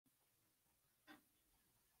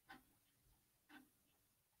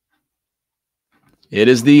It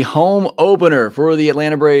is the home opener for the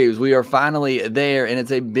Atlanta Braves. We are finally there, and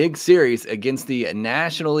it's a big series against the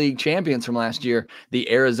National League champions from last year, the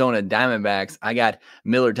Arizona Diamondbacks. I got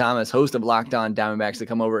Millard Thomas, host of Locked On Diamondbacks, to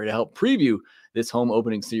come over to help preview this home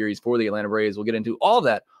opening series for the Atlanta Braves. We'll get into all of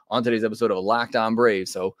that on today's episode of Locked On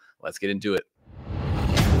Braves, so let's get into it.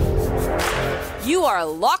 You are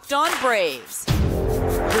Locked On Braves,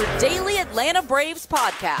 your daily Atlanta Braves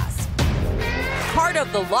podcast. Part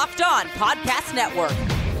of the Locked On Podcast Network,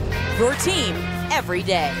 your team every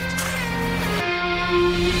day.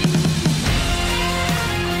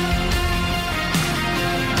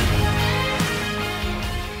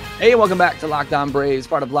 Hey, and welcome back to Locked On Braves,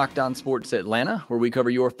 part of Locked On Sports Atlanta, where we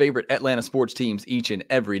cover your favorite Atlanta sports teams each and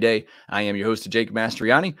every day. I am your host, Jake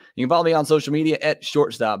Mastriani. You can follow me on social media at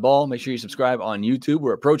ShortstopBall. Make sure you subscribe on YouTube.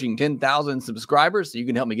 We're approaching 10,000 subscribers, so you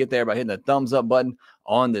can help me get there by hitting the thumbs up button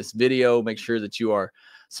on this video. Make sure that you are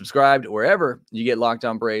subscribed wherever you get Locked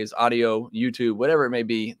On Braves, audio, YouTube, whatever it may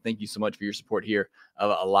be. Thank you so much for your support here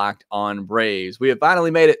of Locked On Braves. We have finally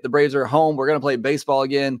made it. The Braves are home. We're going to play baseball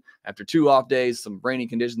again after 2 off days, some rainy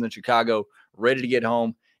conditions in Chicago, ready to get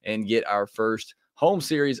home and get our first home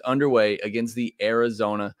series underway against the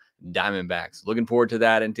Arizona Diamondbacks. Looking forward to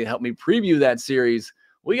that. And to help me preview that series,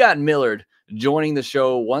 we got Millard joining the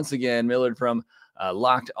show once again. Millard from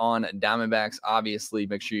Locked On Diamondbacks. Obviously,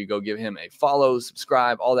 make sure you go give him a follow,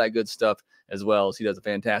 subscribe, all that good stuff as well, as he does a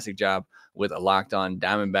fantastic job with Locked On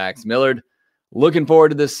Diamondbacks. Millard, looking forward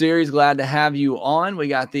to this series. Glad to have you on. We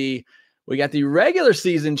got the regular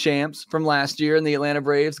season champs from last year in the Atlanta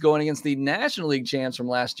Braves going against the National League champs from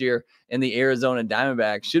last year in the Arizona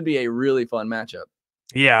Diamondbacks. Should be a really fun matchup.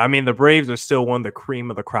 Yeah, I mean, the Braves are still one of the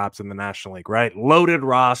cream of the crops in the National League, right? Loaded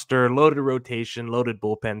roster, loaded rotation, loaded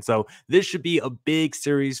bullpen. So this should be a big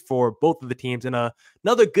series for both of the teams and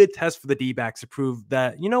another good test for the D-backs to prove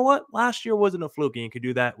that, you know what, last year wasn't a fluke, and you could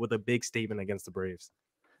do that with a big statement against the Braves.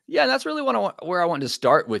 Yeah, that's really where I want to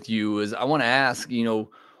start with you is I want to ask,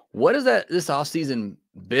 what has this offseason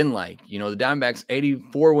been like? The Diamondbacks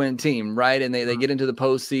 84-win team, right? And they get into the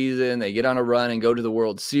postseason, they get on a run and go to the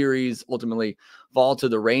World Series, ultimately fall to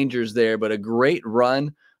the Rangers there, but a great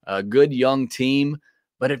run, a good young team.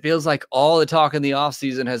 But it feels like all the talk in the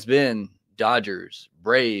offseason has been Dodgers,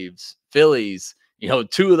 Braves, Phillies, 2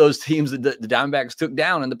 of those teams that the Diamondbacks took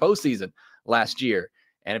down in the postseason last year.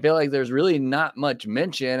 And I feel like there's really not much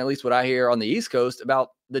mention, at least what I hear on the East Coast, about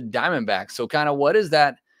the Diamondbacks. So kind of what is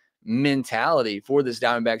that mentality for this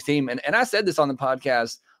Diamondbacks team? And I said this on the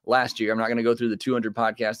podcast last year. I'm not going to go through the 200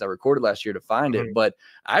 podcasts I recorded last year to find it, but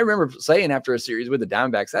I remember saying after a series with the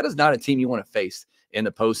Diamondbacks, that is not a team you want to face in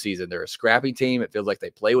the postseason. They're a scrappy team. It feels like they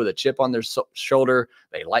play with a chip on their shoulder.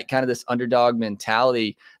 They like kind of this underdog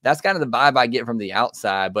mentality. That's kind of the vibe I get from the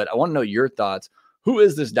outside, but I want to know your thoughts. Who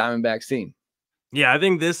is this Diamondbacks team? Yeah, I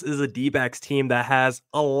think this is a D-backs team that has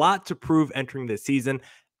a lot to prove entering this season.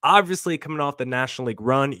 Obviously, coming off the National League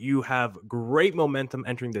run, you have great momentum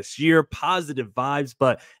entering this year, positive vibes,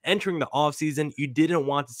 but entering the offseason, you didn't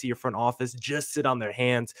want to see your front office just sit on their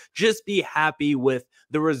hands, just be happy with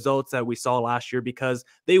the results that we saw last year because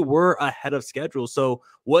they were ahead of schedule. So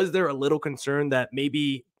was there a little concern that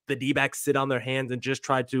maybe the D-backs sit on their hands and just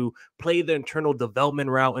try to play the internal development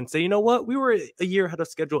route and say, you know what, we were a year ahead of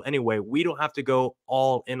schedule anyway. We don't have to go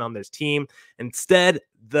all in on this team. Instead,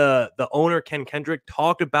 the owner, Ken Kendrick,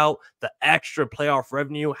 talked about the extra playoff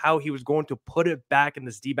revenue, how he was going to put it back in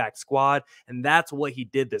this D-back squad. And that's what he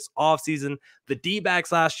did this offseason. The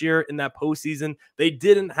D-backs last year in that postseason, they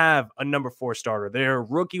didn't have a number 4 starter. Their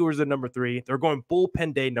rookie was a number 3. They're going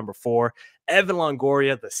bullpen day number 4. Evan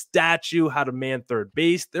Longoria, the statue, had a man third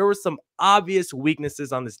base. There were some obvious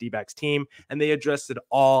weaknesses on this D-backs team, and they addressed it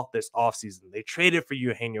all this offseason. They traded for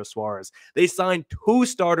Eugenio Suarez. They signed 2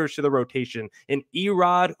 starters to the rotation in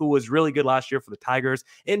Erod, who was really good last year for the Tigers,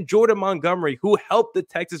 and Jordan Montgomery, who helped the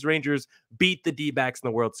Texas Rangers beat the D-backs in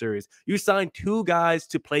the World Series. You signed 2 guys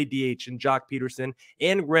to play DH in Jock Peterson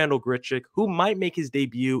and Randall Grichuk, who might make his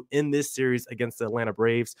debut in this series against the Atlanta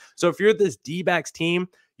Braves. So if you're this D-backs team,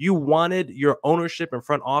 you wanted your ownership and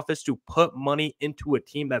front office to put money into a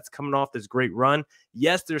team that's coming off this great run.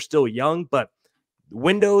 Yes, they're still young, but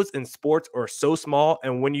windows in sports are so small.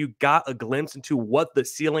 And when you got a glimpse into what the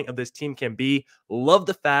ceiling of this team can be, love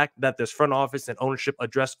the fact that this front office and ownership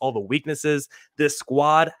address all the weaknesses. This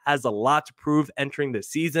squad has a lot to prove entering this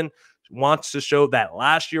season. Wants to show that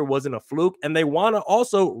last year wasn't a fluke, and they want to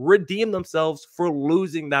also redeem themselves for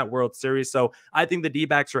losing that World Series. So I think the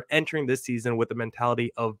D-backs are entering this season with the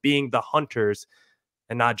mentality of being the hunters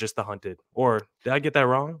and not just the hunted. Or did I get that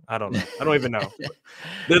wrong? I don't know. I don't even know.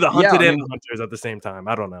 They're the hunted and the hunters at the same time.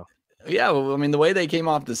 I don't know. Yeah, well, I mean, the way they came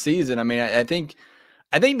off the season, I mean, I think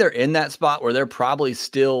I think they're in that spot where they're probably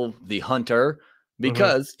still the hunter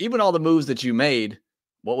because even all the moves that you made,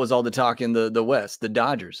 what was all the talk in the West, the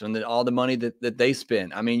Dodgers, and all the money that they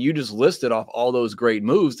spent? I mean, you just listed off all those great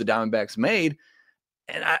moves the Diamondbacks made.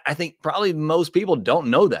 And I think probably most people don't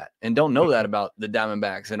know that and don't know that about the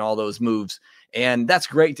Diamondbacks and all those moves. And that's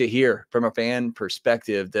great to hear from a fan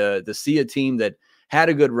perspective, to see a team that had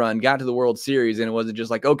a good run, got to the World Series, and it wasn't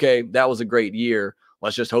just like, okay, that was a great year.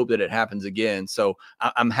 Let's just hope that it happens again. So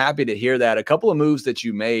I'm happy to hear that. A couple of moves that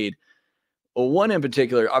you made. Well, one in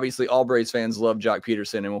particular, obviously all Braves fans love Jock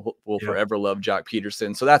Peterson and will forever love Jock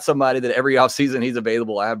Peterson. So that's somebody that every offseason he's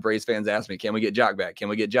available. I have Braves fans ask me, can we get Jock back? Can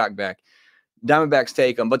we get Jock back? Diamondbacks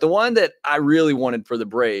take him. But the one that I really wanted for the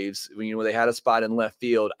Braves, when they had a spot in left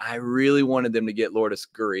field, I really wanted them to get Lourdes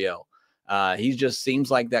Gurriel. He just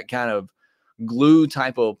seems like that kind of glue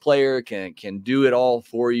type of player, can do it all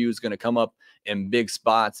for you, is going to come up in big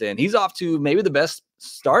spots. And he's off to maybe the best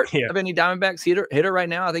start of any Diamondbacks hitter right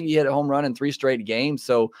now. I think he hit a home run in 3 straight games.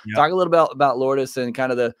 So talk a little about Lourdes and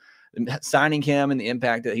kind of the signing him and the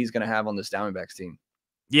impact that he's going to have on this Diamondbacks team.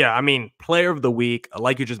 Yeah, I mean, player of the week,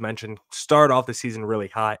 like you just mentioned, started off the season really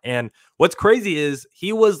hot. And what's crazy is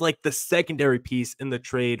he was like the secondary piece in the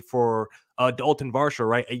trade for Dalton Varsho,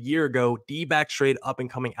 right? A year ago, D-backs trade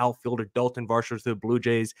up-and-coming outfielder Dalton Varsho to the Blue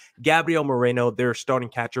Jays. Gabriel Moreno, their starting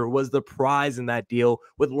catcher, was the prize in that deal,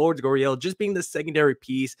 with Lourdes Gurriel just being the secondary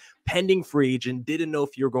piece, pending free agent, didn't know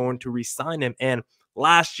if you're going to re-sign him. And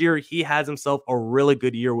last year, he has himself a really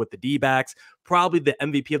good year with the D-backs. Probably the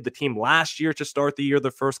MVP of the team last year to start the year,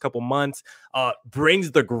 the first couple months.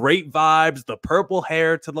 Brings the great vibes, the purple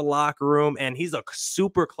hair to the locker room, and he's a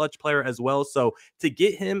super clutch player as well. So to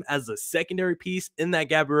get him as a secondary piece in that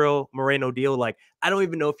Gabriel Moreno deal, like, I don't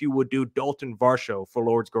even know if you would do Dalton Varsho for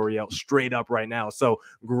Lourdes Gurriel straight up right now. So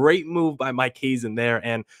great move by Mike Hazen there.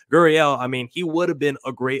 And Gurriel, I mean, he would have been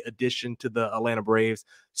a great addition to the Atlanta Braves.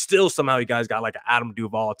 Still, somehow you guys got like Adam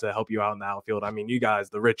Duvall to help you out in the outfield. I mean, you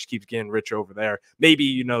guys, the rich keeps getting richer over there.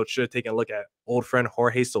 Maybe, should have taken a look at old friend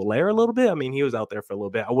Jorge Soler a little bit. I mean, he was out there for a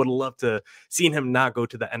little bit. I would have loved to seen him not go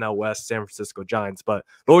to the NL West, San Francisco Giants. But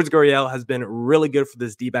Lourdes Gurriel has been really good for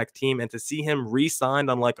this D-back team. And to see him re-signed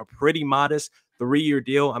on like a pretty modest 3-year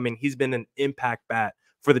deal, I mean, he's been an impact bat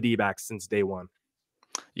for the D-backs since day one.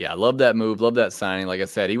 Yeah, I love that move. Love that signing. Like I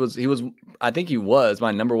said, I think he was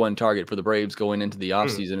my number 1 target for the Braves going into the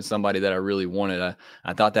offseason. Is somebody that I really wanted.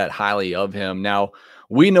 I thought that highly of him. Now,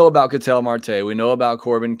 we know about Ketel Marte. We know about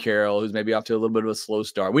Corbin Carroll, who's maybe off to a little bit of a slow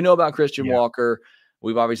start. We know about Christian Walker.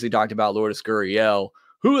 We've obviously talked about Lourdes Gurriel.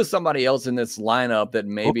 Who is somebody else in this lineup that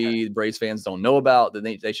maybe Braves fans don't know about that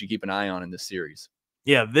they should keep an eye on in this series?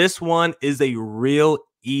 Yeah, this one is a real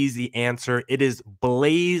easy answer. It is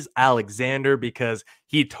Blaze Alexander, because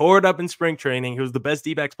he tore it up in spring training. He was the best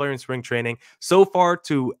D-backs player in spring training. So far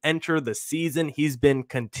to enter the season, he's been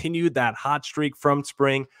continued that hot streak from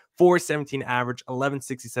spring. 417 average,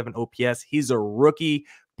 1167 OPS. He's a rookie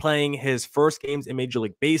playing his first games in Major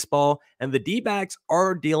League Baseball, and the D-backs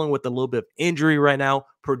are dealing with a little bit of injury right now.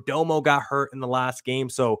 Perdomo got hurt in the last game,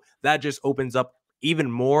 so that just opens up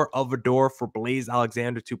even more of a door for Blaze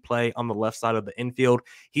Alexander to play on the left side of the infield.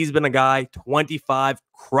 He's been a guy, 25,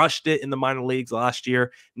 crushed it in the minor leagues last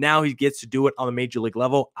year. Now he gets to do it on the major league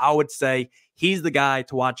level. I would say he's the guy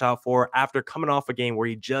to watch out for after coming off a game where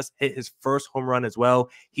he just hit his first home run as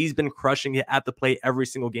well. He's been crushing it at the plate every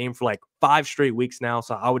single game for like 5 straight weeks now.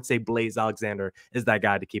 So I would say Blaze Alexander is that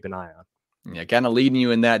guy to keep an eye on. Yeah, kind of leading you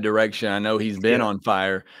in that direction. I know he's been on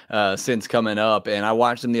fire since coming up, and I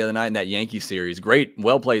watched him the other night in that Yankee series. Great,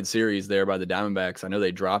 well-played series there by the Diamondbacks. I know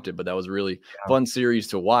they dropped it, but that was a really fun series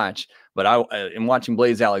to watch. But in watching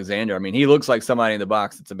Blaze Alexander, I mean, he looks like somebody in the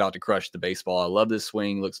box that's about to crush the baseball. I love this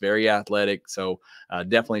swing. Looks very athletic. So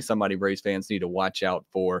definitely somebody Braves fans need to watch out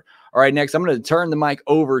for. All right, next, I'm going to turn the mic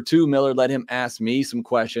over to Millard, let him ask me some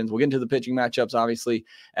questions. We'll get into the pitching matchups, obviously,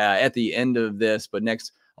 at the end of this. But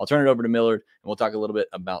next, I'll turn it over to Millard, and we'll talk a little bit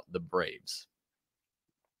about the Braves.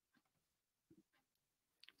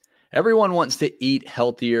 Everyone wants to eat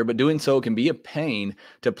healthier, but doing so can be a pain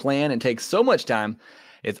to plan and take so much time.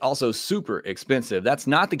 It's also super expensive. That's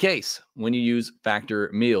not the case when you use Factor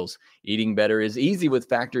meals. Eating better is easy with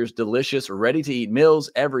Factor's delicious, ready-to-eat meals.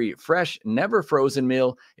 Every fresh, never frozen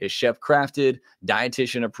meal is chef-crafted,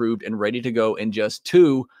 dietitian approved, and ready to go in just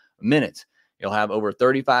 2 minutes. You'll have over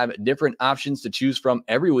 35 different options to choose from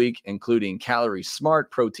every week, including Calorie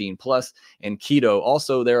Smart, Protein Plus, and Keto.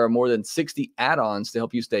 Also, there are more than 60 add-ons to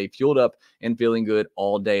help you stay fueled up and feeling good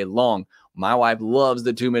all day long. My wife loves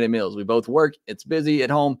the 2-minute meals. We both work. It's busy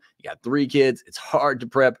at home. You got 3 kids. It's hard to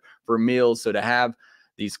prep for meals. So to have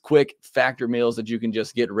these quick factor meals that you can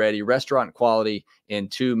just get ready, restaurant quality in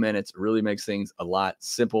 2 minutes. It really makes things a lot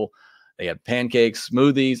simple. They have pancakes,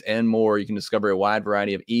 smoothies, and more. You can discover a wide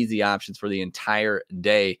variety of easy options for the entire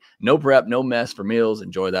day. No prep, no mess for meals.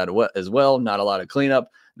 Enjoy that as well. Not a lot of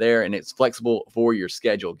cleanup there, and it's flexible for your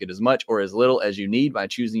schedule. Get as much or as little as you need by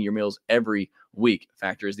choosing your meals every week.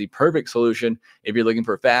 Factor is the perfect solution if you're looking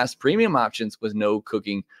for fast, premium options with no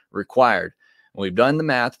cooking required. When we've done the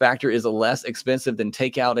math, Factor is less expensive than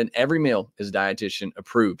takeout, and every meal is dietitian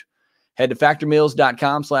approved. Head to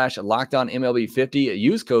factormeals.com/LockedOnMLB50.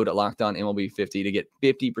 Use code LockedOnMLB50 to get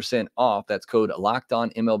 50% off. That's code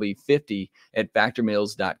LockedOnMLB50 at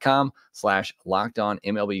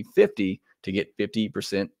factormeals.com/LockedOnMLB50 to get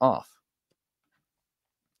 50% off.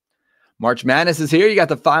 March Madness is here. You got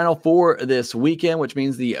the Final Four this weekend, which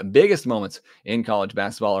means the biggest moments in college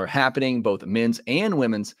basketball are happening, both men's and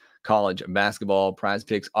women's college basketball.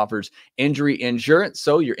 PrizePicks offers injury insurance,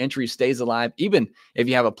 so your entry stays alive. Even if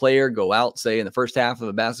you have a player go out, say in the first half of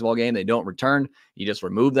a basketball game, they don't return, you just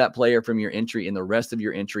remove that player from your entry and the rest of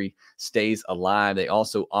your entry stays alive. They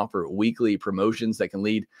also offer weekly promotions that can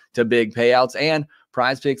lead to big payouts, and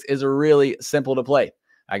PrizePicks is really simple to play.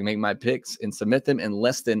 I can make my picks and submit them in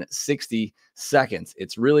less than 60 seconds.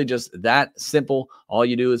 It's really just that simple. All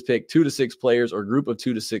you do is pick 2 to 6 players or a group of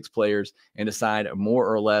 2 to 6 players and decide more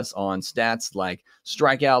or less on stats like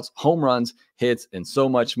strikeouts, home runs, hits, and so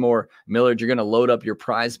much more. Millard, you're going to load up your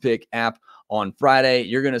PrizePick app on Friday.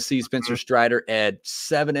 You're going to see Spencer Strider at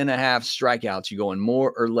 7.5 strikeouts. You going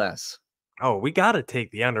more or less? Oh, we got to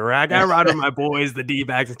take the under. I got to ride with my boys, the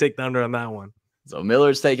D-backs, and take the under on that one. So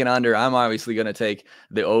Miller's taking under. I'm obviously going to take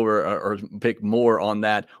the over or pick more on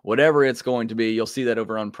that. Whatever it's going to be, you'll see that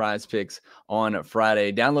over on PrizePicks on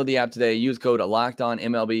Friday. Download the app today. Use code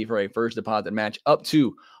LockedOnMLB for a first deposit match up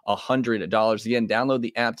to $100. Again, download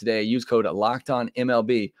the app today. Use code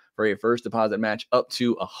LockedOnMLB for a first deposit match up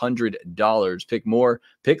to $100. Pick more,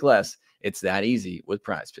 pick less. It's that easy with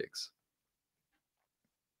PrizePicks.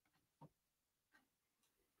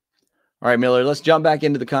 All right, Miller, let's jump back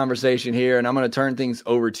into the conversation here, and I'm going to turn things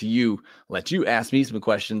over to you. Let you ask me some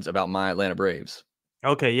questions about my Atlanta Braves.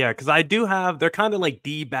 Okay, yeah, because I do have, they're kind of like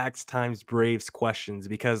D-backs times Braves questions,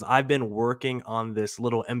 because I've been working on this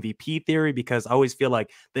little MVP theory, because I always feel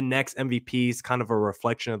like the next MVP is kind of a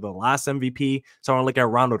reflection of the last MVP. So I want to look at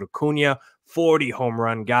Ronald Acuna, 40 home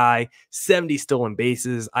run guy, 70 stolen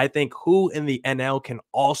bases. I think who in the NL can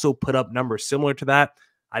also put up numbers similar to that?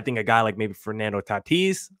 I think a guy like maybe Fernando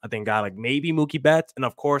Tatis. I think a guy like maybe Mookie Betts. And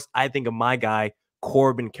of course, I think of my guy,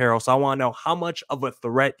 Corbin Carroll. So I want to know, how much of a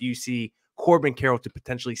threat do you see Corbin Carroll to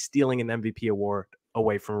potentially stealing an MVP award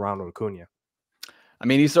away from Ronald Acuna? I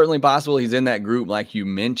mean, he's certainly possible. He's in that group, like you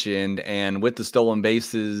mentioned. And with the stolen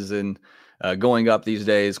bases and going up these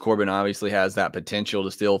days, Corbin obviously has that potential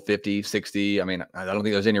to steal 50, 60. I mean, I don't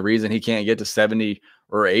think there's any reason he can't get to 70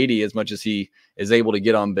 or 80 as much as he is able to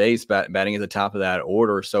get on base, batting at the top of that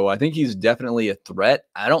order. So I think he's definitely a threat.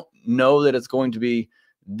 I don't know that it's going to be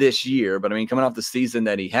this year, but I mean, coming off the season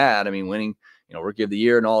that he had, I mean, winning, Rookie of the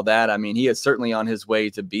Year and all that, I mean, he is certainly on his way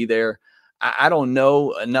to be there. I don't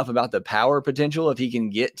know enough about the power potential. If he can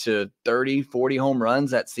get to 30, 40 home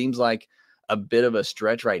runs, that seems like a bit of a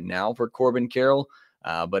stretch right now for Corbin Carroll.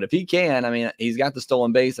 But if he can, I mean, he's got the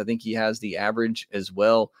stolen base. I think he has the average as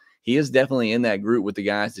well. He is definitely in that group with the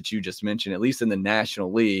guys that you just mentioned, at least in the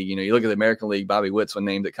National League. You look at the American League, Bobby Witt's one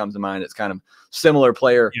name that comes to mind. It's kind of similar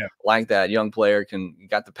player like that. Young player,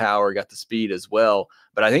 got the power, got the speed as well.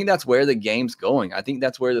 But I think that's where the game's going. I think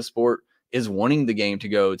that's where the sport is wanting the game to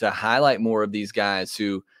go, to highlight more of these guys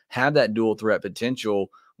who have that dual threat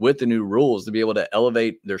potential with the new rules, to be able to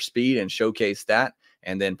elevate their speed and showcase that.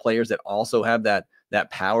 And then players that also have that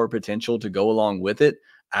power potential to go along with it.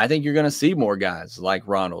 I think you're going to see more guys like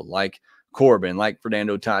Ronald, like Corbin, like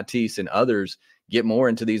Fernando Tatis, and others get more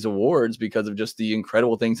into these awards because of just the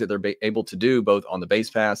incredible things that they're able to do, both on the base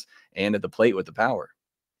pass and at the plate with the power.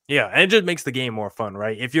 Yeah, and it just makes the game more fun,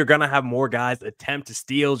 right? If you're going to have more guys attempt to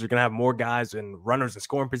steals, you're going to have more guys in runners in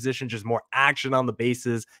scoring position, just more action on the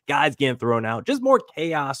bases, guys getting thrown out, just more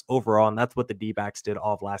chaos overall. And that's what the D-backs did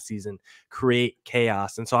all of last season, create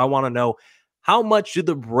chaos. And so I want to know, how much do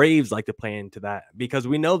the Braves like to play into that? Because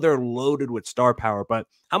we know they're loaded with star power, but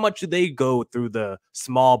how much do they go through the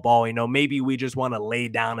small ball? Maybe we just want to lay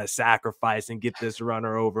down a sacrifice and get this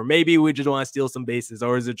runner over. Maybe we just want to steal some bases,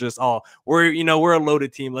 or is it just, we're a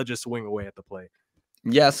loaded team, let's just swing away at the plate?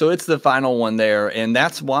 Yeah, so it's the final one there. And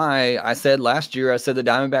that's why I said last year, the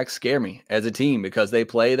Diamondbacks scare me as a team, because they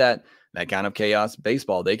play that kind of chaos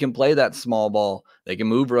baseball. They can play that small ball. They can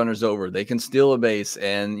move runners over. They can steal a base.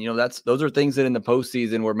 And, those are things that in the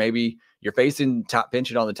postseason, where maybe you're facing top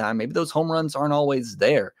pitching all the time. Maybe those home runs aren't always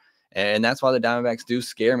there. And that's why the Diamondbacks do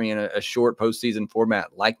scare me in a short postseason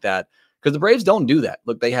format like that, because the Braves don't do that.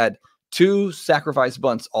 Look, they had 2 sacrifice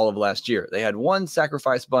bunts all of last year. They had 1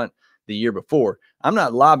 sacrifice bunt the year before. I'm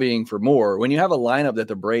not lobbying for more. When you have a lineup that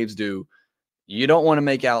the Braves do, you don't want to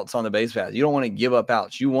make outs on the base paths. You don't want to give up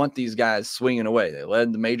outs. You want these guys swinging away. They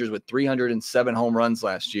led the majors with 307 home runs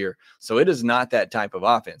last year. So it is not that type of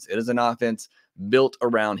offense. It is an offense built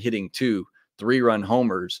around hitting 2 3-run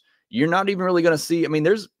homers. You're not even really going to see, I mean,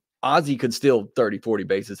 Ozzie could steal 30, 40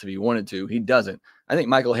 bases if he wanted to. He doesn't. I think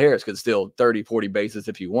Michael Harris could steal 30, 40 bases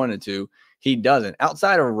if he wanted to. He doesn't.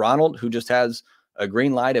 Outside of Ronald, who just has a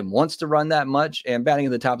green light and wants to run that much, and batting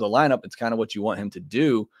at the top of the lineup, it's kind of what you want him to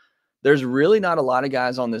do. There's really not a lot of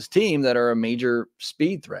guys on this team that are a major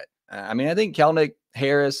speed threat. I mean, I think Kelenic,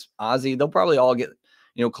 Harris, Ozzie, they'll probably all get,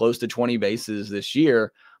 close to 20 bases this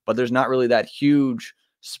year, but there's not really that huge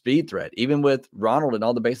speed threat. Even with Ronald and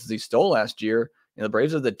all the bases he stole last year, the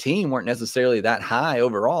Braves as a team weren't necessarily that high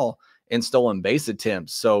overall in stolen base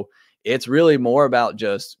attempts. So it's really more about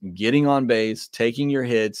just getting on base, taking your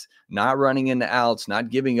hits, not running into outs, not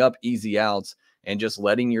giving up easy outs, and just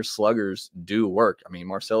letting your sluggers do work. I mean,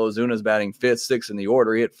 Marcell Ozuna's batting 5th, 6th in the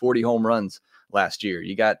order. He hit 40 home runs last year.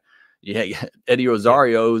 You got Eddie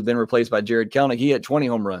Rosario, who's been replaced by Jared Kelenic. He hit 20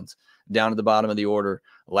 home runs down at the bottom of the order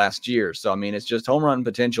last year. So, I mean, it's just home run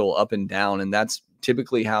potential up and down, and that's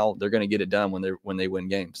typically how they're going to get it done when they win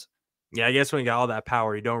games. Yeah, I guess when you got all that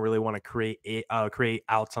power, you don't really want to create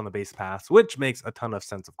outs on the base paths, which makes a ton of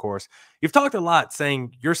sense, of course. You've talked a lot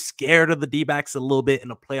saying you're scared of the D-backs a little bit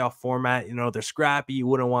in a playoff format. They're scrappy. You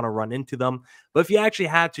wouldn't want to run into them. But if you actually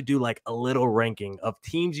had to do like a little ranking of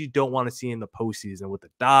teams you don't want to see in the postseason with the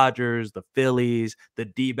Dodgers, the Phillies, the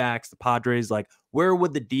D-backs, the Padres, like where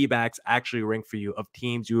would the D-backs actually rank for you of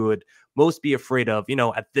teams you would most be afraid of,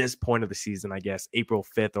 at this point of the season, I guess, April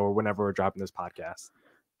 5th or whenever we're dropping this podcast?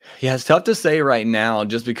 Yeah, it's tough to say right now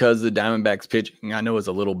just because the Diamondbacks pitching, I know, is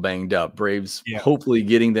a little banged up. Braves hopefully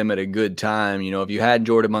getting them at a good time. If you had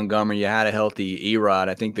Jordan Montgomery, you had a healthy Erod,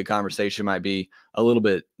 I think the conversation might be a little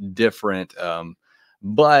bit different.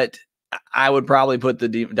 But I would probably put the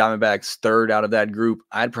Diamondbacks 3rd out of that group.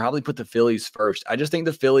 I'd probably put the Phillies 1st. I just think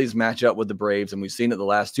the Phillies match up with the Braves, and we've seen it the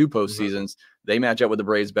last 2 postseasons. They match up with the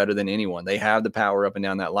Braves better than anyone. They have the power up and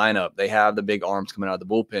down that lineup. They have the big arms coming out of the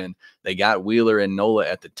bullpen. They got Wheeler and Nola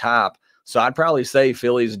at the top. So I'd probably say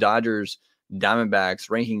Phillies, Dodgers, Diamondbacks,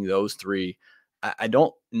 ranking those 3. I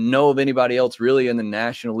don't know of anybody else really in the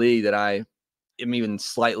National League that I am even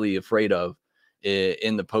slightly afraid of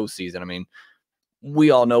in the postseason. I mean,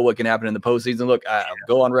 we all know what can happen in the postseason. Look, I'll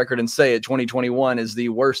go on record and say it. 2021 is the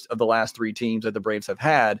worst of the last 3 teams that the Braves have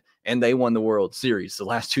had, and they won the World Series. The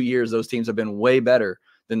last 2 years, those teams have been way better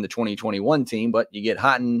than the 2021 team, but you get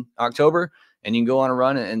hot in October, and you can go on a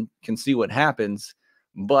run and can see what happens.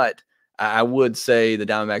 But I would say the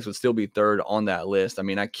Diamondbacks would still be 3rd on that list. I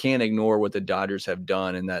mean, I can't ignore what the Dodgers have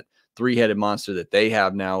done and that 3-headed monster that they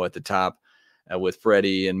have now at the top. With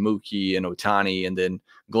Freddie and Mookie and Ohtani, and then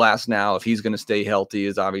Glass now, if he's going to stay healthy,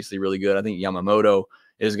 is obviously really good. I think Yamamoto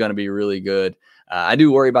is going to be really good. I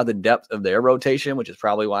do worry about the depth of their rotation, which is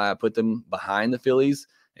probably why I put them behind the Phillies,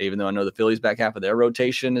 even though I know the Phillies back half of their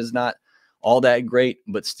rotation is not all that great,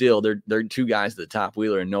 but still they're 2 guys at the top.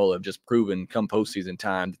 Wheeler and Nola have just proven come postseason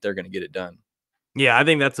time that they're going to get it done. Yeah, I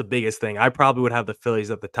think that's the biggest thing. I probably would have the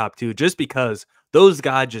Phillies at the top 2 just because those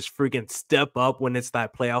guys just freaking step up when it's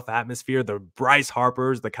that playoff atmosphere. The Bryce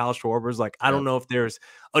Harpers, the Kyle Schwarbers, like I don't know if there's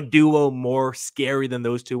a duo more scary than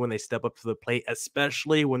those 2 when they step up to the plate,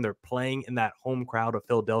 especially when they're playing in that home crowd of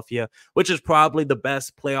Philadelphia, which is probably the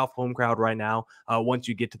best playoff home crowd right now once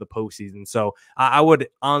you get to the postseason. So I would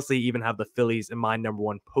honestly even have the Phillies in my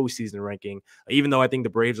 #1 postseason ranking. Even though I think the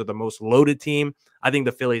Braves are the most loaded team, I think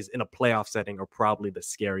the Phillies in a playoff setting are probably the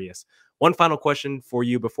scariest. One final question for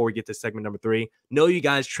you before we get to segment number 3. Know you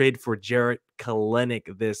guys traded for Jarred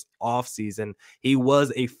Kelenic this offseason. He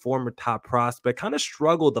was a former top prospect, kind of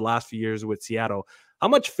struggled the last few years with Seattle. How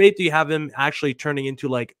much faith do you have him actually turning into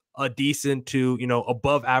like a decent to,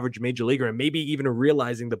 above average major leaguer and maybe even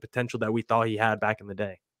realizing the potential that we thought he had back in the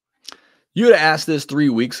day? You would have asked this 3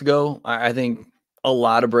 weeks ago. I think a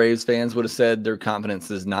lot of Braves fans would have said their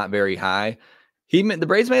confidence is not very high. The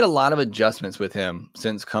Braves made a lot of adjustments with him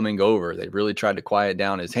since coming over. They really tried to quiet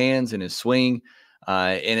down his hands and his swing,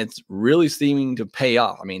 and it's really seeming to pay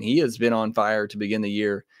off. I mean, he has been on fire to begin the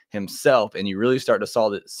year himself, and you really start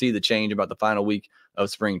to see the change about the final week of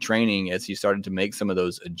spring training as he started to make some of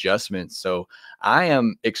those adjustments. So I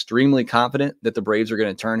am extremely confident that the Braves are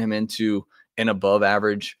going to turn him into an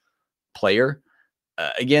above-average player.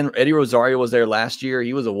 Again, Eddie Rosario was there last year.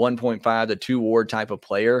 He was a 1.5 to 2 WAR type of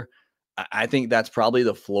player. I think that's probably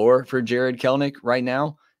the floor for Jared Kelenic right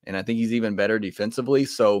now, and I think he's even better defensively.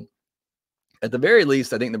 So at the very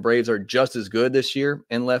least, I think the Braves are just as good this year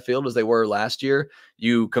in left field as they were last year.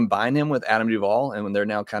 You combine him with Adam Duvall, and when they're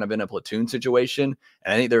now kind of in a platoon situation,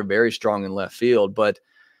 and I think they're very strong in left field. But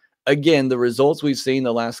again, the results we've seen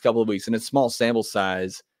the last couple of weeks, and it's small sample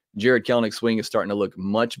size, Jared Kelenic's swing is starting to look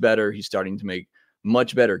much better. He's starting to make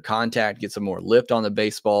much better contact, get some more lift on the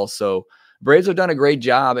baseball. So Braves have done a great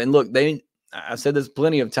job. And look, I've said this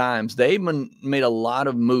plenty of times, they made a lot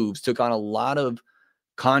of moves, took on a lot of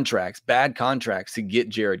contracts, bad contracts to get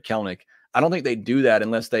Jared Kelenic. I don't think they do that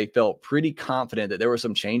unless they felt pretty confident that there were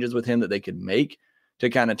some changes with him that they could make to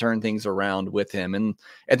kind of turn things around with him. And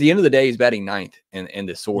at the end of the day, he's batting ninth in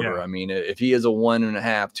this order. Yeah. I mean, if he is a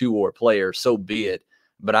 1.5, 2 WAR player, so be it.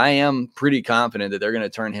 But I am pretty confident that they're going to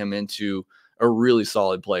turn him into a really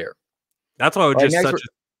solid player. That's why I would just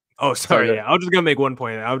sorry. Yeah, I was just going to make one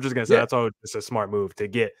point. I was just going to say that's why it's a smart move to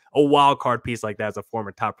get a wild card piece like that as a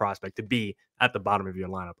former top prospect to be at the bottom of your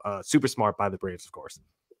lineup. Super smart by the Braves, of course.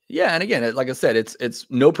 Yeah, and again, like I said, it's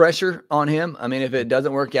no pressure on him. I mean, if it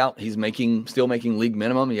doesn't work out, he's still making league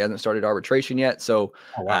minimum. He hasn't started arbitration yet. So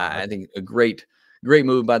I think a great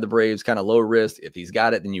move by the Braves, kind of low risk. If he's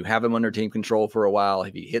got it, then you have him under team control for a while.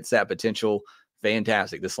 If he hits that potential,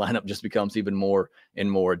 fantastic. This lineup just becomes even more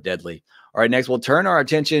and more deadly. All right, next we'll turn our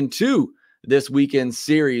attention to this weekend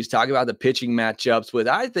series, talk about the pitching matchups, which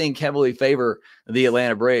I think heavily favor the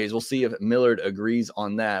Atlanta Braves. We'll see if Millard agrees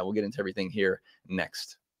on that. We'll get into everything here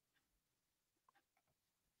next.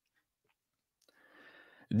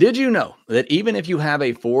 Did you know that even if you have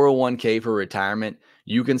a 401k for retirement,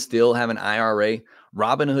 you can still have an IRA?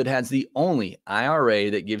 Robinhood has the only IRA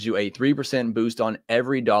that gives you a 3% boost on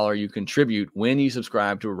every dollar you contribute when you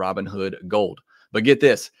subscribe to Robinhood Gold. But get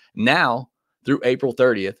this, now through April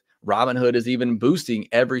 30th, Robinhood is even boosting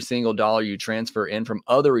every single dollar you transfer in from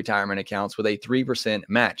other retirement accounts with a 3%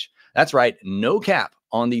 match. That's right, no cap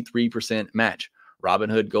on the 3% match.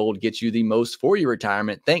 Robinhood Gold gets you the most for your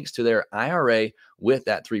retirement thanks to their IRA with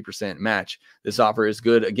that 3% match. This offer is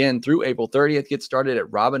good again through April 30th. Get started at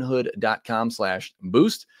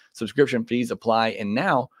robinhood.com/boost. Subscription fees apply. And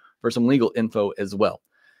now for some legal info as well.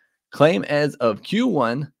 Claim as of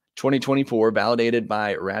Q1 2024, validated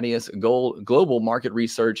by Radius Global Market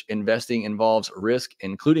Research. Investing involves risk,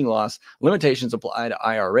 including loss. Limitations apply to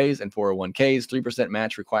IRAs and 401ks. 3%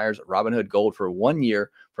 match requires Robinhood Gold for 1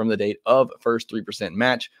 year from the date of first 3%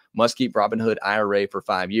 match. Must keep Robinhood IRA for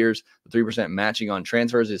 5 years. The 3% matching on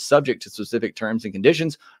transfers is subject to specific terms and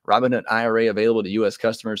conditions. Robinhood IRA available to U.S.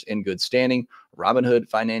 customers in good standing. Robinhood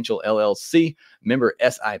Financial LLC, member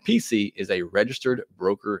SIPC, is a registered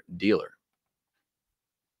broker-dealer.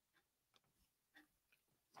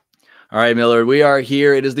 All right, Millard, we are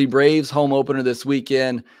here. It is the Braves home opener this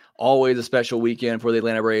weekend. Always a special weekend for the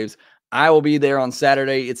Atlanta Braves. I will be there on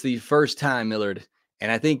Saturday. It's the first time, Millard,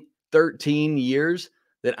 and I think 13 years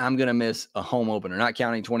that I'm going to miss a home opener, not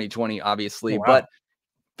counting 2020, obviously. Wow. But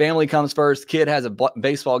family comes first. Kid has a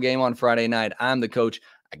baseball game on Friday night. I'm the coach.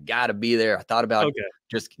 I got to be there. I thought about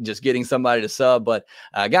just getting somebody to sub, but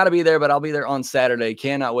I got to be there. But I'll be there on Saturday.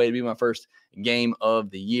 Cannot wait to be my first game of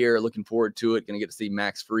the year. Looking forward to it. Going to get to see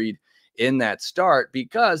Max Fried in that start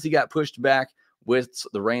because he got pushed back with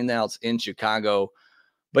the rainouts in Chicago.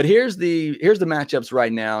 But here's the matchups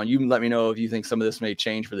right now. You can let me know if you think some of this may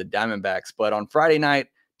change for the Diamondbacks. But on Friday night,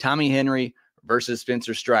 Tommy Henry versus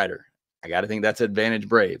Spencer Strider. I got to think that's advantage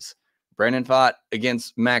Braves. Brandon Pfaadt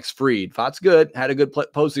against Max Fried. Pfaadt's good, had a good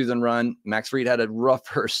postseason run. Max Fried had a rough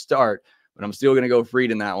first start, but I'm still going to go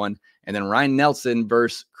Fried in that one. And then Ryan Nelson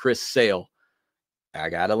versus Chris Sale. I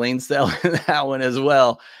got to lean Sale in that one as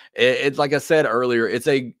well. It's like I said earlier, it's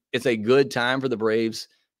a good time for the Braves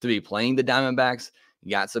to be playing the Diamondbacks.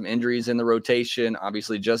 You got some injuries in the rotation.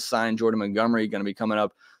 Obviously, just signed Jordan Montgomery, going to be coming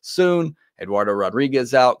up soon. Eduardo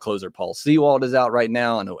Rodriguez out. Closer Paul Sewald is out right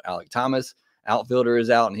now. I know Alek Thomas, outfielder, is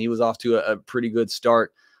out, and he was off to a pretty good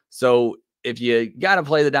start. So if you got to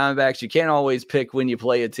play the Diamondbacks, you can't always pick when you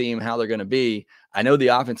play a team how they're going to be. I know the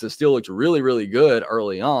offenses still looked really, really good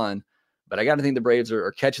early on, but I got to think the Braves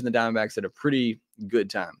are catching the Diamondbacks at a pretty good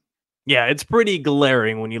time. Yeah, it's pretty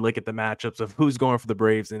glaring when you look at the matchups of who's going for the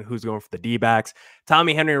Braves and who's going for the D-backs.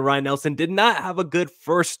 Tommy Henry and Ryan Nelson did not have a good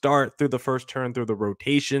first start through the first turn through the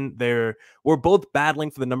rotation. They were both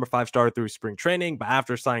battling for the number 5 start through spring training, but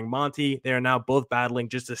after signing Monty, they are now both battling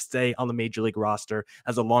just to stay on the major league roster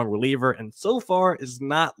as a long reliever, and so far is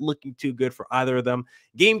not looking too good for either of them.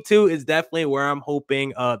 Game 2 is definitely where I'm hoping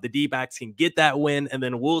the D-backs can get that win, and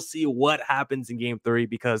then we'll see what happens in Game 3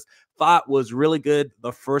 because Fott was really good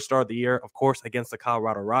the first start of the year, of course, against the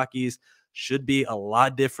Colorado Rockies. Should be a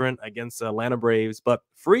lot different against the Atlanta Braves, but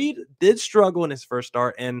Fried did struggle in his first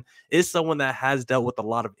start and is someone that has dealt with a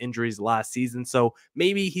lot of injuries last season. So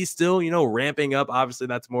maybe he's still, ramping up. Obviously,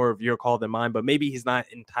 that's more of your call than mine, but maybe he's not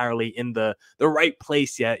entirely in the right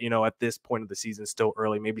place yet, at this point of the season, still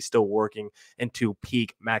early, maybe still working into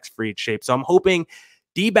peak Max Fried shape. So I'm hoping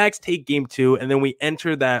D-backs take game 2, and then we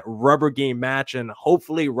enter that rubber game match, and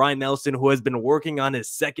hopefully Ryan Nelson, who has been working on his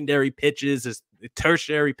secondary pitches, his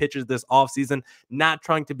tertiary pitches this offseason, not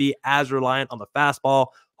trying to be as reliant on the fastball.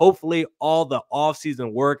 Hopefully all the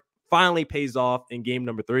offseason work finally pays off in game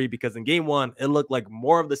number 3, because in game 1, it looked like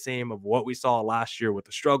more of the same of what we saw last year with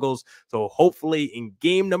the struggles. So hopefully in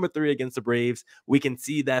game number 3 against the Braves, we can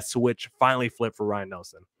see that switch finally flip for Ryan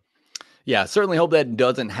Nelson. Yeah, certainly hope that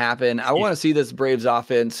doesn't happen. I want to see this Braves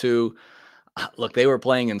offense who, look, they were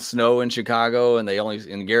playing in snow in Chicago, and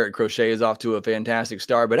Garrett Crochet is off to a fantastic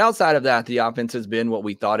start. But outside of that, the offense has been what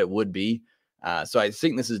we thought it would be. So I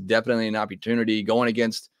think this is definitely an opportunity going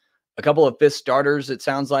against a couple of fifth starters, it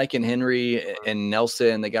sounds like, in Henry and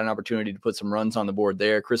Nelson. They got an opportunity to put some runs on the board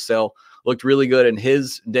there. Chris Sale looked really good in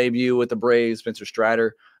his debut with the Braves. Spencer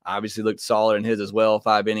Strider obviously looked solid in his as well.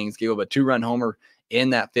 5 innings, gave up a 2-run homer in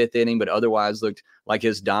that 5th inning, but otherwise looked like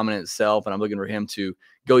his dominant self. And I'm looking for him to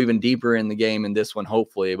go even deeper in the game in this one,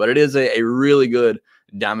 hopefully. But it is a really good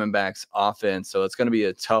Diamondbacks offense, so it's going to be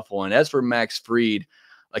a tough one. As for Max Fried,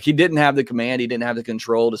 like, he didn't have the command, he didn't have the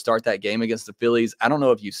control to start that game against the Phillies. I don't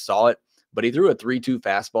know if you saw it, but he threw a 3-2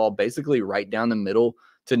 fastball basically right down the middle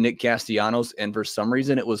to Nick Castellanos, and for some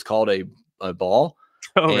reason it was called a ball.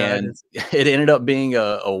 Oh, and it ended up being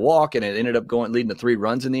a walk, and it ended up leading to 3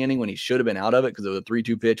 runs in the inning when he should have been out of it because it was a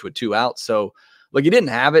 3-2 pitch with 2 outs. So, look, he didn't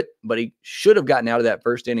have it, but he should have gotten out of that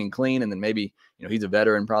first inning clean, and then maybe, he's a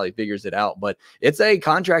veteran, probably figures it out. But it's a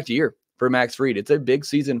contract year for Max Fried. It's a big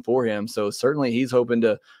season for him, so certainly he's hoping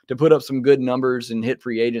to put up some good numbers and hit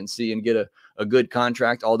free agency and get a good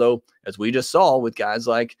contract, although, as we just saw with guys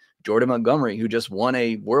like Jordan Montgomery, who just won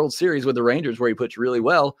a World Series with the Rangers where he pitched really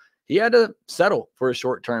well, he had to settle for a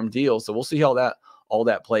short-term deal. So we'll see how all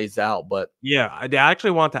that plays out. But yeah, I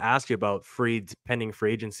actually want to ask you about Fried's pending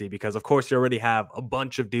free agency, because of course you already have a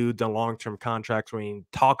bunch of dudes on long-term contracts when you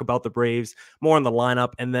talk about the Braves, more in the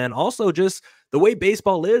lineup, and then also just the way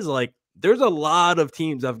baseball is, like, there's a lot of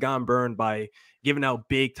teams that have gotten burned by giving out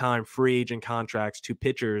big time free agent contracts to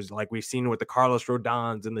pitchers, like we've seen with the Carlos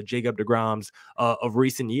Rodons and the Jacob deGroms of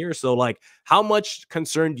recent years. So, like, how much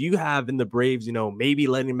concern do you have in the Braves, maybe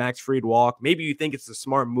letting Max Fried walk? Maybe you think it's a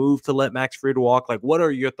smart move to let Max Fried walk. Like, what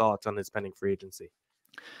are your thoughts on his pending free agency?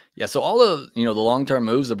 Yeah, so all of the long-term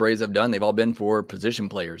moves the Braves have done, they've all been for position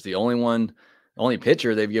players. The only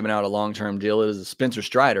pitcher they've given out a long-term deal is Spencer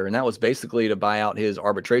Strider, and that was basically to buy out his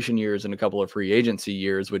arbitration years and a couple of free agency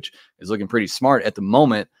years, which is looking pretty smart at the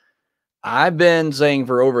moment. I've been saying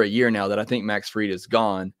for over a year now that I think Max Fried is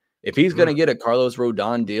gone. If he's going to get a Carlos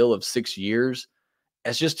Rodon deal of 6 years,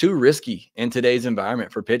 it's just too risky in today's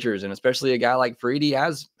environment for pitchers, and especially a guy like Fried. He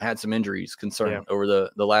has had some injuries concern over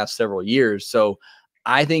the last several years. So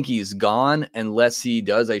I think he's gone unless he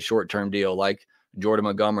does a short-term deal like Jordan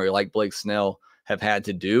Montgomery, like Blake Snell have had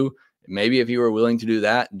to do. Maybe if he were willing to do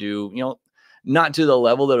that, not to the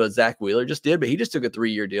level that Zach Wheeler just did, but he just took a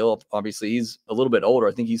 3-year deal. Obviously, he's a little bit older.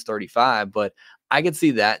 I think he's 35, but I could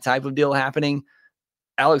see that type of deal happening.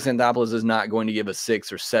 Alex Anthopoulos is not going to give a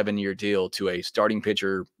 6 or 7-year deal to a starting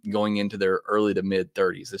pitcher going into their early to mid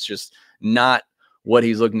 30s. It's just not what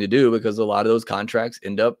he's looking to do, because a lot of those contracts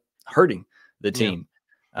end up hurting the team.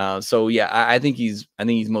 So yeah, I think he's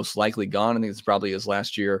most likely gone. I think it's probably his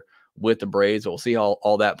last year with the Braves. We'll see how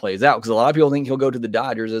all that plays out, because a lot of people think he'll go to the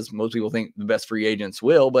Dodgers, as most people think the best free agents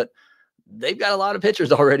will, but they've got a lot of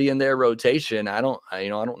pitchers already in their rotation. I don't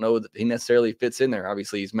know that he necessarily fits in there.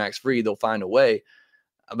 Obviously, he's Max Fried. They'll find a way,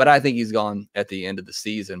 but I think he's gone at the end of the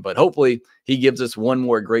season. But hopefully he gives us one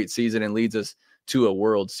more great season and leads us to a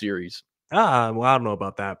World Series. Well, I don't know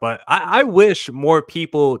about that, but I wish more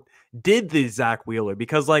people did the Zach Wheeler,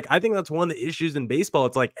 because like I think that's one of the issues in baseball.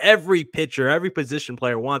 It's like every pitcher, every position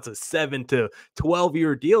player wants a 7 to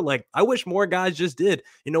 12-year deal. Like I wish more guys just did.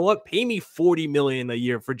 You know what? Pay me $40 million a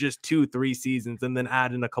year for just 2-3 seasons and then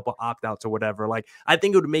add in a couple opt-outs or whatever. Like I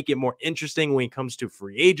think it would make it more interesting when it comes to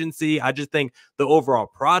free agency. I just think the overall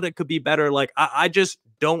product could be better. Like I just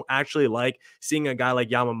don't actually like seeing a guy like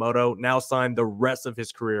Yamamoto now sign the rest of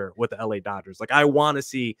his career with the LA Dodgers. Like I want to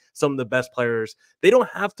see some of the best players. They don't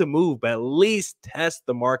have to move, but at least test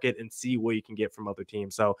the market and see what you can get from other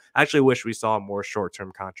teams. So I actually wish we saw more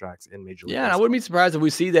short-term contracts in Major League Yeah, Baseball. and I wouldn't be surprised if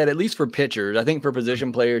we see that, at least for pitchers. I think for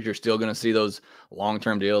position players, you're still going to see those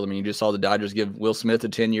long-term deals. I mean, you just saw the Dodgers give Will Smith a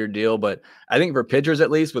 10-year deal, but I think for pitchers,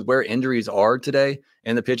 at least with where injuries are today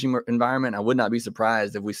in the pitching environment, I would not be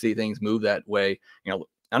surprised if we see things move that way. You know,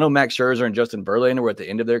 I know Max Scherzer and Justin Verlander were at the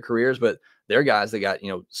end of their careers, but they're guys that got,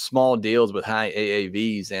 small deals with high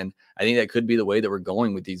AAVs, and I think that could be the way that we're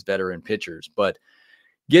going with these veteran pitchers. But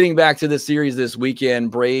getting back to the series this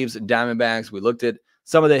weekend, Braves, Diamondbacks, we looked at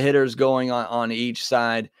some of the hitters going on each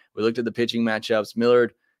side. We looked at the pitching matchups.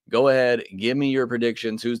 Millard, go ahead, give me your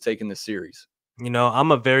predictions. Who's taking the series?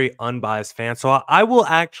 I'm a very unbiased fan, so I will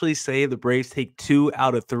actually say the Braves take 2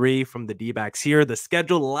 out of 3 from the D-backs here. The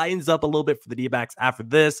schedule lines up a little bit for the D-backs after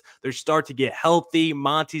this. They start to get healthy.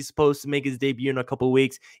 Monty's supposed to make his debut in a couple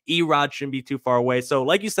weeks. Erod shouldn't be too far away. So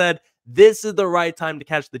like you said, this is the right time to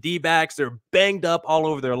catch the D-backs. They're banged up all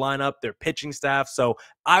over their lineup, their pitching staff. So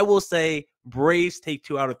I will say Braves take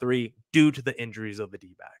 2 out of 3 due to the injuries of the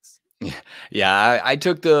D-backs. Yeah, I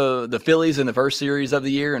took the Phillies in the first series of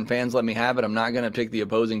the year, and fans let me have it. I'm not going to pick the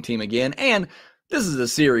opposing team again. And this is a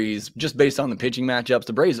series just based on the pitching matchups.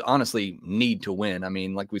 The Braves honestly need to win. I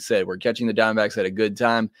mean, like we said, we're catching the Diamondbacks at a good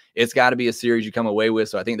time. It's got to be a series you come away with.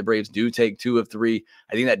 So I think the Braves do take 2 of 3.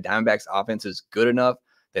 I think that Diamondbacks offense is good enough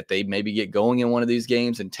that they maybe get going in one of these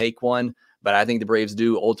games and take one. But I think the Braves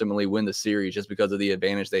do ultimately win the series just because of the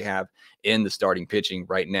advantage they have in the starting pitching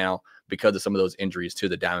right now because of some of those injuries to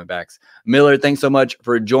the Diamondbacks. Millard, thanks so much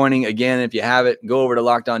for joining again. If you haven't, go over to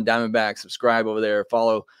Locked On Diamondbacks, subscribe over there,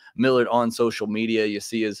 follow Millard on social media. You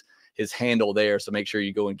see his handle there, so make sure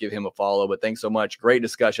you go and give him a follow. But thanks so much. Great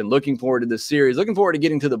discussion. Looking forward to this series. Looking forward to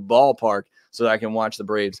getting to the ballpark so that I can watch the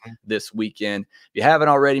Braves this weekend. If you haven't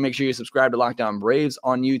already, make sure you subscribe to Locked On Braves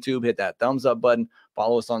on YouTube. Hit that thumbs up button.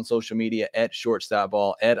 Follow us on social media at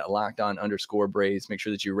shortstopball, at LockedOn_Braves. Make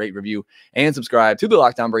sure that you rate, review, and subscribe to the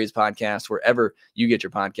Locked On Braves podcast wherever you get your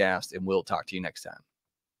podcast, and we'll talk to you next time.